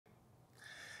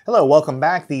Hello, welcome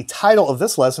back. The title of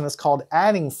this lesson is called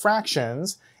Adding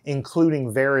Fractions,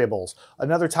 Including Variables.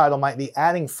 Another title might be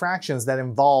Adding Fractions that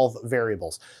Involve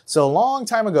Variables. So a long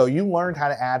time ago, you learned how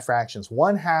to add fractions.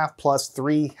 1/2 plus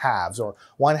 3/2, or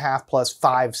 1/2 plus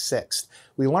 5/6.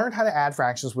 We learned how to add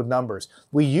fractions with numbers.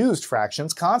 We used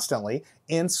fractions constantly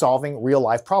in solving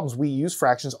real-life problems. We use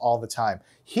fractions all the time.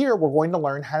 Here, we're going to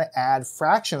learn how to add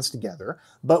fractions together,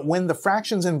 but when the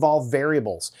fractions involve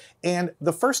variables. And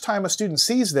the first time a student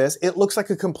sees this, it looks like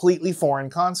a completely foreign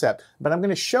concept. But I'm going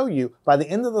to show you by the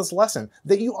end of this lesson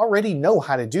that you already know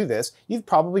how to do this. You've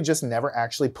probably just never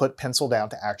actually put pencil down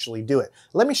to actually do it.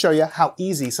 Let me show you how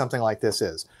easy something like this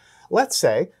is. Let's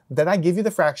say that I give you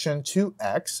the fraction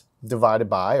 2x divided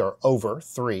by or over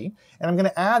 3, and I'm going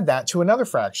to add that to another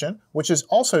fraction, which is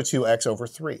also 2x over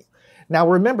 3. Now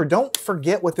remember, don't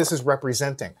forget what this is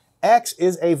representing. X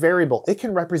is a variable. It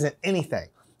can represent anything.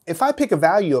 If I pick a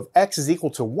value of x is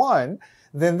equal to 1,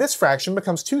 then this fraction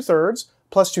becomes 2/3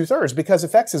 plus 2/3, because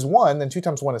if x is 1, then 2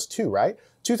 times 1 is 2, right?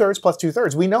 2/3 plus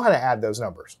 2/3, we know how to add those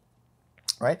numbers,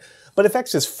 right? But if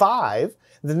x is 5,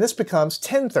 then this becomes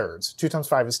 10/3. 2 times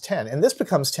 5 is 10. And this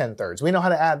becomes 10/3. We know how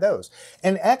to add those.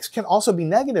 And x can also be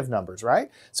negative numbers, right?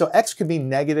 So x could be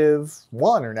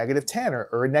 -1 or -10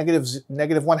 or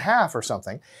negative 1/2 or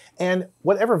something. And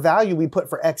whatever value we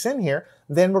put for x in here,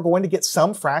 then we're going to get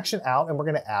some fraction out and we're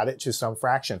going to add it to some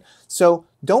fraction. So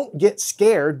don't get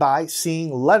scared by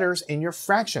seeing letters in your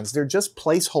fractions. They're just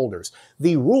placeholders.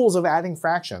 The rules of adding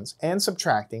fractions and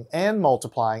subtracting and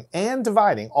multiplying and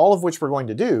dividing, all of which we're going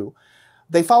to do,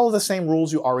 they follow the same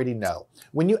rules you already know.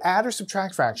 When you add or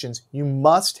subtract fractions, you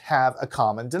must have a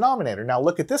common denominator. Now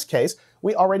look at this case,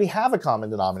 we already have a common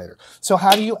denominator. So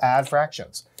how do you add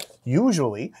fractions?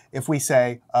 Usually, if we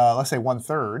say, let's say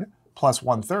 1/3 plus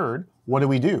 1/3, what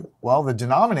do? Well, the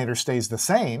denominator stays the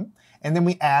same, and then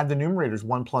we add the numerators,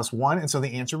 1 plus 1, and so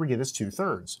the answer we get is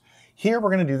 2/3. Here we're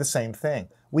going to do the same thing.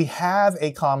 We have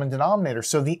a common denominator,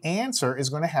 so the answer is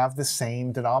going to have the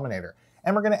same denominator.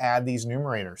 And we're going to add these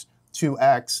numerators.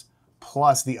 2x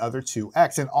plus the other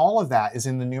 2x, and all of that is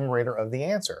in the numerator of the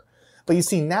answer. But you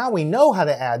see, now we know how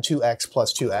to add 2x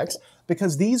plus 2x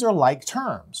because these are like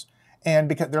terms. And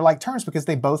because they're like terms because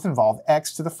they both involve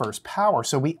x to the first power.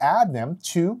 So we add them.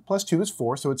 2 plus 2 is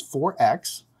 4, so it's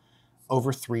 4x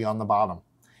over 3 on the bottom.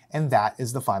 And that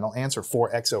is the final answer,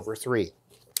 4x over 3.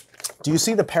 Do you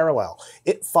see the parallel?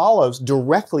 It follows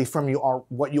directly from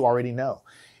what you already know.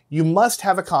 You must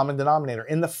have a common denominator.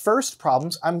 In the first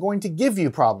problems, I'm going to give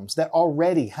you problems that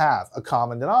already have a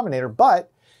common denominator, but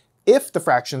if the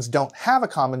fractions don't have a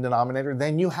common denominator,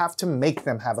 then you have to make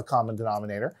them have a common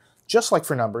denominator, just like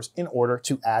for numbers, in order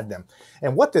to add them.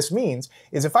 And what this means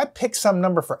is if I pick some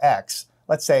number for x,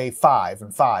 let's say 5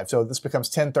 and 5, so this becomes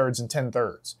 10/3 and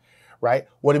 10/3, right?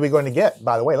 What are we going to get?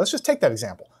 By the way, let's just take that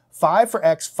example. 5 for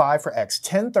x, 5 for x,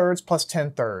 10/3 plus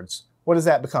 10/3. What does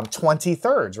that become?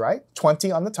 20/3, right?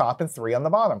 20 on the top and 3 on the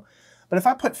bottom. But if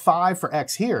I put 5 for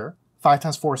x here, 5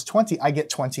 times 4 is 20, I get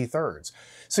 20/3.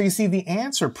 So you see, the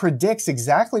answer predicts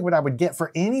exactly what I would get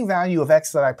for any value of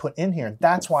x that I put in here.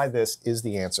 That's why this is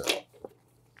the answer.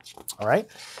 All right?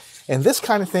 And this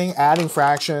kind of thing, adding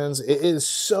fractions, it is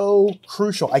so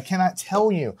crucial. I cannot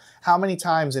tell you how many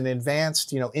times in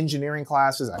advanced, engineering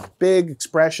classes, big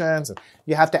expressions, and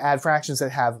you have to add fractions that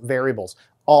have variables.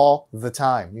 All the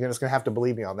time. You're just going to have to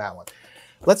believe me on that one.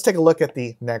 Let's take a look at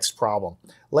the next problem.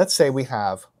 Let's say we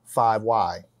have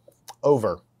 5y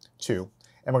over 2,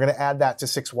 and we're going to add that to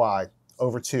 6y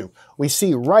over 2. We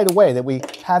see right away that we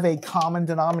have a common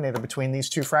denominator between these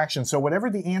two fractions. So whatever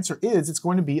the answer is, it's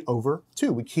going to be over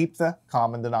 2. We keep the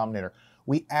common denominator.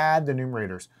 We add the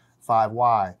numerators,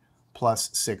 5y plus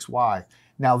 6y.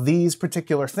 Now these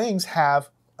particular things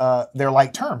have they're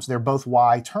like terms. They're both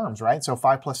y terms, right? So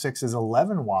 5 plus 6 is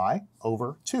 11y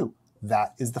over 2.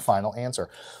 That is the final answer.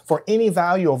 For any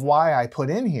value of y I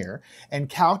put in here and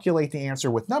calculate the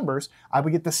answer with numbers, I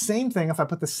would get the same thing if I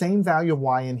put the same value of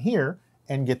y in here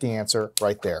and get the answer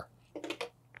right there.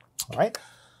 All right,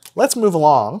 let's move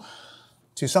along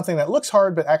to something that looks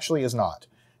hard but actually is not.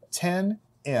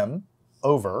 10m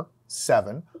over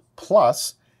 7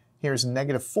 plus, here's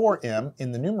 -4m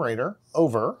in the numerator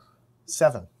over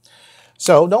 7.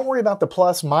 So don't worry about the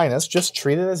plus minus, just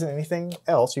treat it as anything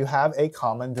else. You have a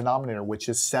common denominator, which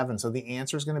is 7. So the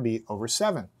answer is going to be over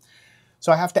 7.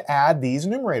 So I have to add these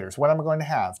numerators. What am I going to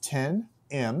have?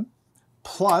 10m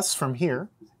plus from here.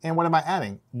 And what am I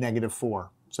adding? -4.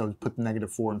 So put the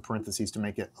 -4 in parentheses to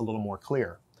make it a little more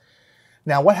clear.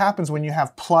 Now what happens when you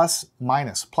have plus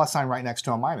minus sign right next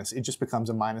to a minus? It just becomes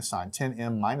a minus sign.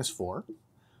 10m minus 4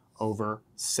 over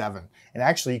 7. And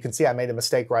actually, you can see I made a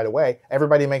mistake right away.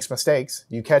 Everybody makes mistakes.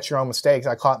 You catch your own mistakes.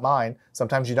 I caught mine.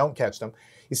 Sometimes you don't catch them.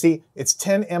 You see, it's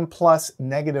 10m plus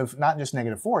negative, not just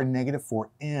 -4,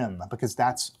 -4m, because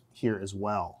that's here as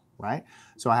well, right?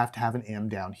 So I have to have an m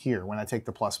down here when I take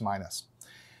the plus minus.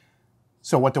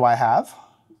 So what do I have?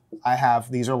 I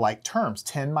have, these are like terms.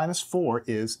 10 minus 4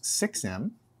 is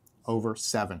 6m over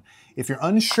 7. If you're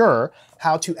unsure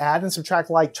how to add and subtract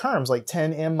like terms, like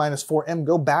 10m minus 4m,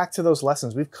 go back to those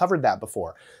lessons. We've covered that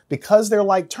before. Because they're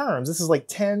like terms, this is like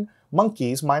 10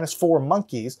 monkeys minus 4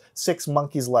 monkeys, 6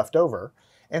 monkeys left over.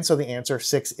 And so the answer,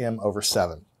 6m over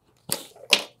 7.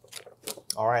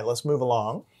 All right, let's move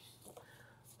along.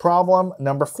 Problem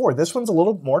number 4. This one's a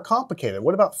little more complicated.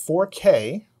 What about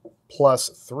 4k plus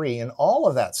 3, and all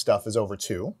of that stuff is over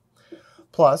 2,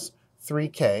 plus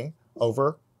 3k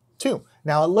over 2.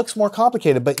 Now, it looks more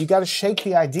complicated, but you got to shake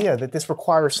the idea that this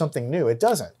requires something new. It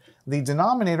doesn't. The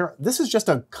denominator, this is just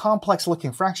a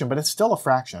complex-looking fraction, but it's still a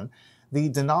fraction. The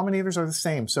denominators are the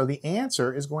same, so the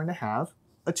answer is going to have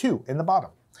a 2 in the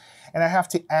bottom. And I have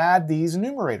to add these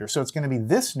numerators. So it's going to be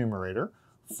this numerator,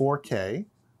 4k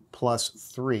plus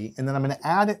 3, and then I'm going to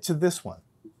add it to this one.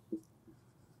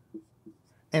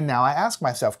 And now I ask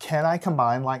myself, can I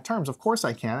combine like terms? Of course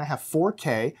I can. I have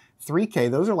 4k, 3k,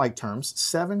 those are like terms,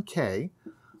 7k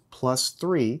plus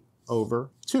 3 over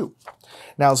 2.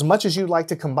 Now, as much as you'd like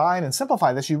to combine and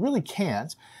simplify this, you really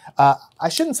can't. I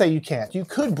shouldn't say you can't. You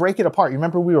could break it apart. You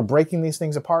remember we were breaking these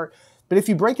things apart? But if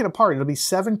you break it apart, it'll be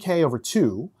 7k over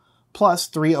 2 plus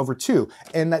 3 over 2.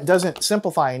 And that doesn't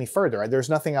simplify any further. There's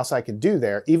nothing else I could do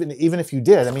there. Even if you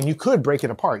did, I mean, you could break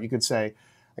it apart. You could say,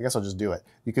 I guess I'll just do it.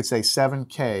 You could say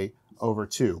 7k over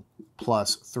 2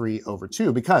 plus 3 over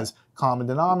 2, because common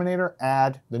denominator,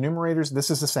 add the numerators, this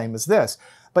is the same as this.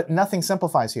 But nothing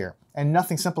simplifies here, and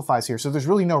nothing simplifies here, so there's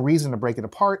really no reason to break it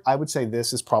apart. I would say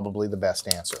this is probably the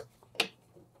best answer.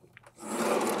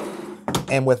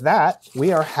 And with that,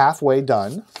 we are halfway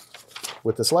done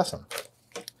with this lesson.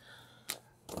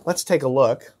 Let's take a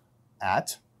look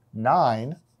at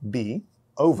 9b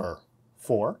over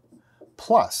 4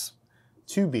 plus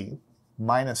 2b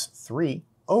minus 3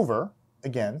 over,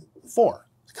 again, 4.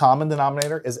 The common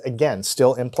denominator is, again,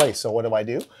 still in place. So what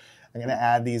do? I'm going to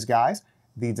add these guys.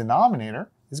 The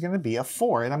denominator is going to be a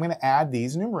 4, and I'm going to add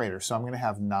these numerators. So I'm going to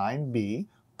have 9b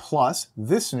plus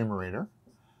this numerator,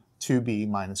 2b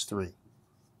minus 3.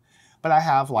 But I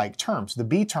have like terms. The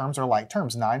b terms are like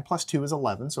terms. 9 plus 2 is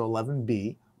 11, so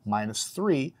 11b minus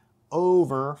 3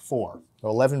 over 4. So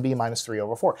 11b minus 3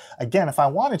 over 4. Again, if I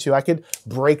wanted to, I could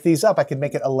break these up. I could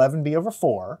make it 11b over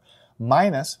 4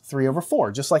 minus 3 over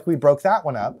 4, just like we broke that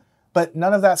one up. But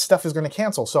none of that stuff is going to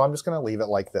cancel, so I'm just going to leave it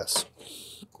like this.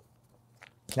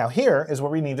 Now here is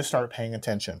where we need to start paying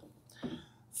attention.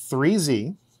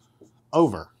 3z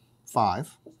over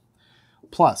 5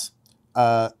 plus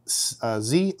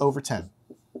z over 10.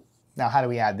 Now how do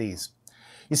we add these?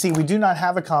 You see, we do not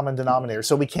have a common denominator,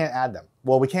 so we can't add them.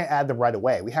 Well, we can't add them right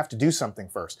away. We have to do something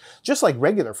first. Just like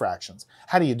regular fractions.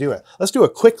 How do you do it? Let's do a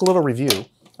quick little review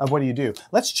of what do you do.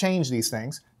 Let's change these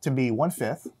things to be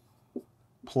 1/5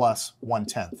 plus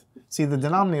 1/10. See, the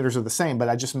denominators are the same, but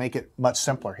I just make it much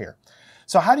simpler here.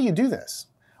 So how do you do this?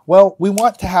 Well, we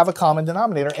want to have a common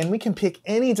denominator, and we can pick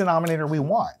any denominator we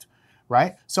want,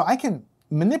 right? So I can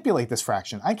manipulate this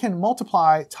fraction. I can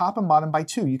multiply top and bottom by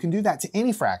 2. You can do that to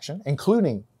any fraction,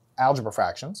 including algebra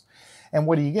fractions. And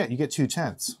what do? You get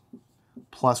 2/10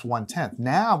 plus 1/10.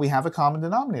 Now we have a common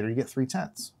denominator. You get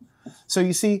 3/10. So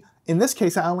you see, in this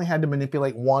case, I only had to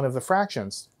manipulate one of the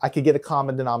fractions. I could get a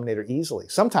common denominator easily.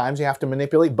 Sometimes you have to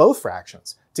manipulate both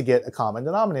fractions to get a common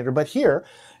denominator. But here,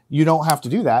 you don't have to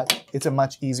do that. It's a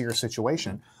much easier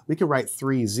situation. We could write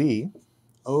 3z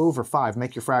over 5,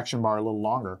 make your fraction bar a little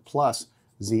longer, plus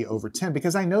z over 10,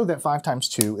 because I know that 5 times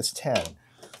 2 is 10.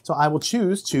 So I will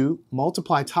choose to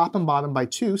multiply top and bottom by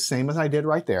 2, same as I did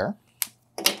right there.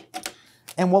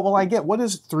 And what will I get? What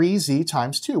is 3z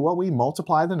times 2? Well, we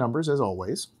multiply the numbers as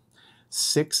always.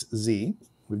 6z,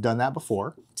 we've done that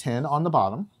before, 10 on the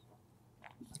bottom.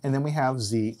 And then we have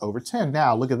z over 10.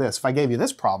 Now, look at this. If I gave you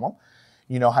this problem,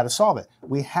 you know how to solve it.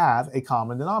 We have a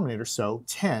common denominator, so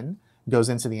 10 goes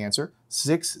into the answer.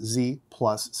 6z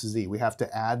plus z. We have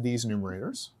to add these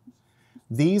numerators.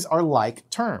 These are like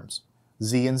terms,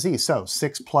 z and z. So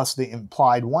 6 plus the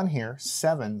implied 1 here,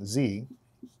 7z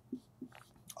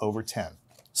over 10.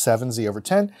 7z over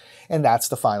 10, and that's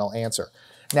the final answer.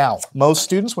 Now, most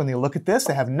students, when they look at this,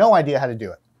 they have no idea how to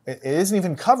do it. It isn't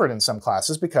even covered in some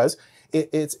classes because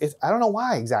I don't know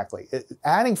why exactly.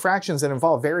 Adding fractions that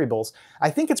involve variables, I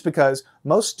think it's because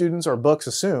most students or books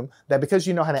assume that because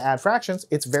you know how to add fractions,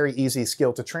 it's very easy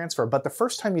skill to transfer. But the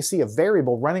first time you see a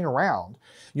variable running around,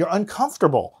 you're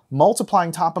uncomfortable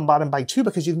multiplying top and bottom by 2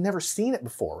 because you've never seen it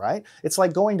before, right? It's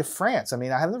like going to France. I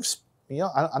mean,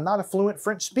 I'm not a fluent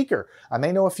French speaker. I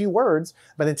may know a few words,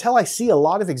 but until I see a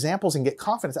lot of examples and get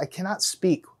confidence, I cannot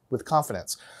speak with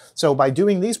confidence. So by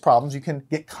doing these problems, you can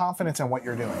get confidence in what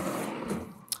you're doing.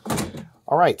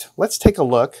 All right, let's take a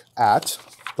look at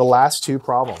the last 2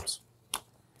 problems.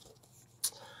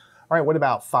 All right, what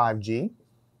about 5g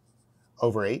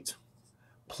over 8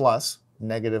 plus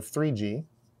negative 3g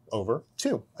over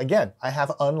 2? Again, I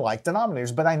have unlike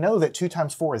denominators, but I know that 2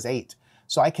 times 4 is 8.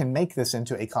 So I can make this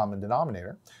into a common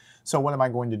denominator. So what am I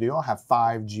going to do? I'll have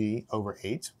 5g over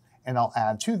 8, and I'll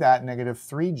add to that negative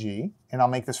 3g, and I'll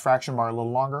make this fraction bar a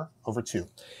little longer, over 2.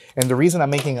 And the reason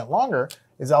I'm making it longer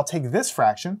is I'll take this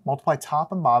fraction, multiply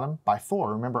top and bottom by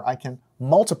 4. Remember, I can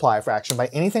multiply a fraction by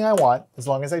anything I want as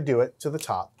long as I do it to the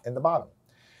top and the bottom.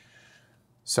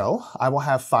 So I will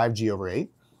have 5g over 8,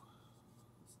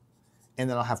 and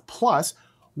then I'll have plus,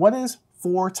 what is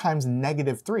 4 times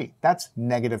negative 3? That's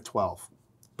negative 12.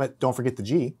 But don't forget the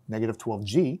g, negative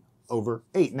 12g over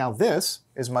 8. Now this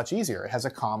is much easier. It has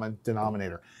a common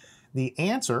denominator. The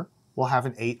answer will have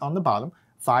an 8 on the bottom,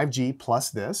 5g plus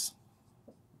this.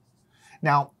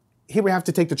 Now, here we have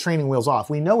to take the training wheels off.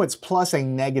 We know it's plus a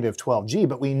negative 12g,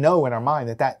 but we know in our mind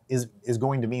that that is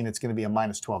going to mean it's going to be a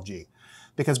minus 12g.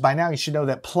 Because by now you should know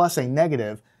that plus a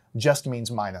negative just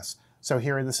means minus. So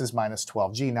here this is minus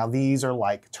 12g. Now these are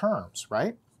like terms,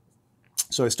 right?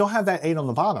 So I still have that 8 on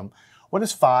the bottom. What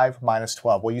is 5 minus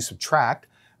 12? Well, you subtract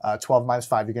 12 minus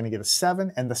 5, you're going to get a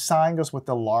 7, and the sign goes with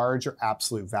the larger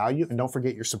absolute value. And don't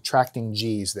forget you're subtracting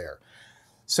g's there.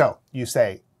 So you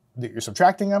say that you're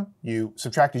subtracting them, you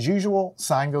subtract as usual,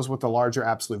 sign goes with the larger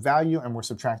absolute value, and we're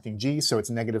subtracting g, so it's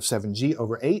negative 7g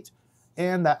over 8.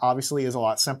 And that obviously is a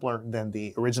lot simpler than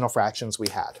the original fractions we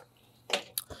had.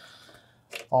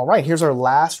 All right, here's our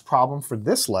last problem for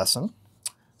this lesson.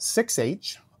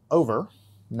 6h over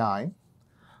 9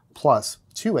 plus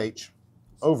 2h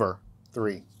over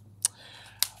 3.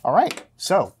 All right,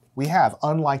 so we have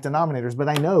unlike denominators, but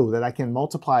I know that I can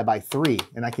multiply by 3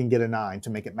 and I can get a 9 to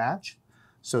make it match.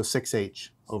 So 6h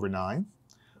over 9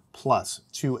 plus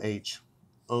 2h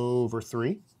over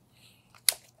 3.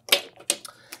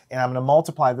 And I'm going to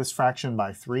multiply this fraction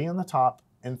by 3 on the top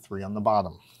and 3 on the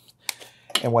bottom.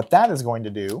 And what that is going to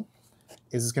do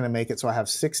is it's going to make it so I have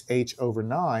 6h over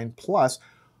 9 plus,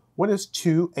 what is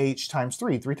 2h times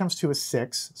 3? 3 times 2 is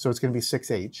 6, so it's going to be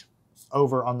 6h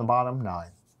over on the bottom 9.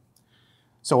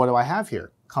 So what do I have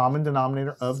here? Common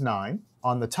denominator of 9.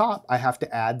 On the top, I have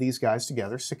to add these guys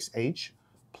together, 6h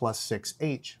plus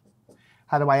 6h.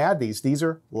 How do I add these? These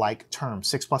are like terms.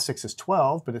 6 plus 6 is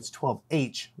 12, but it's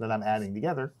 12h that I'm adding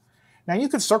together. Now you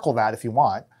could circle that if you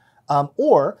want,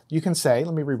 or you can say,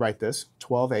 let me rewrite this,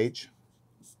 12h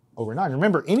over 9.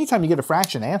 Remember, anytime you get a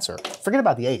fraction answer, forget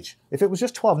about the h. If it was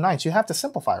just 12/9, you have to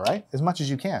simplify, right? As much as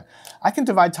you can. I can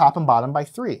divide top and bottom by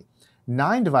 3.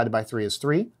 9 divided by 3 is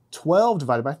 3. 12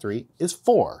 divided by 3 is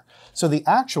 4. So the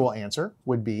actual answer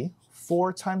would be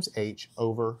 4 times h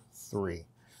over 3.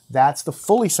 That's the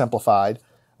fully simplified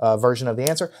version of the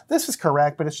answer. This is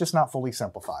correct, but it's just not fully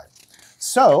simplified.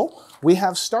 So we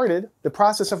have started the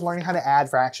process of learning how to add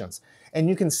fractions. And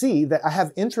you can see that I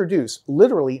have introduced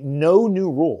literally no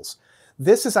new rules.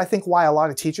 This is, I think, why a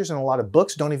lot of teachers and a lot of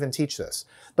books don't even teach this.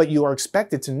 But you are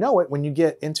expected to know it when you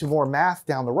get into more math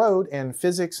down the road and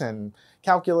physics and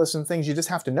calculus and things. You just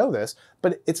have to know this,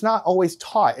 but it's not always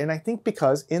taught. And I think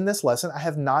because in this lesson, I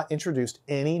have not introduced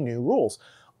any new rules.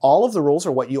 All of the rules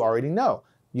are what you already know.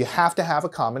 You have to have a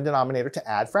common denominator to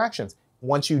add fractions.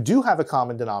 Once you do have a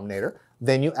common denominator,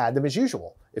 then you add them as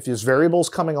usual. If there's variables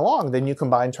coming along, then you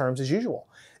combine terms as usual.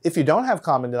 If you don't have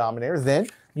common denominator, then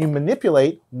you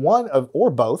manipulate one of or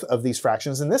both of these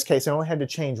fractions. In this case, I only had to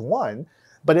change one.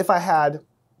 But if I had,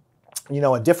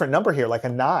 a different number here, like a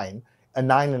 9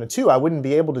 and a 2, I wouldn't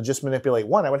be able to just manipulate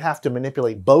one. I would have to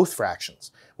manipulate both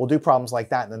fractions. We'll do problems like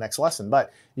that in the next lesson,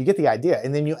 but you get the idea.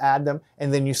 And then you add them,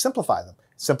 and then you simplify them.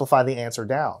 Simplify the answer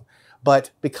down.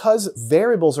 But because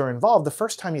variables are involved, the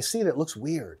first time you see it, it looks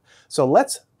weird. So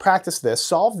let's practice this,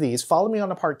 solve these, follow me on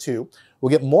to part 2. We'll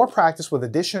get more practice with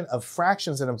addition of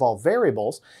fractions that involve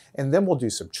variables, and then we'll do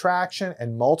subtraction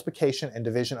and multiplication and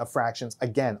division of fractions,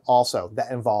 again, also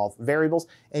that involve variables.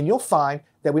 And you'll find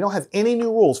that we don't have any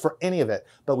new rules for any of it,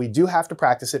 but we do have to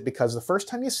practice it because the first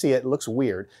time you see it, it looks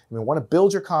weird, and we want to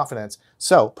build your confidence.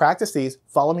 So practice these,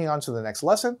 follow me on to the next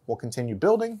lesson. We'll continue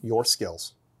building your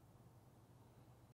skills.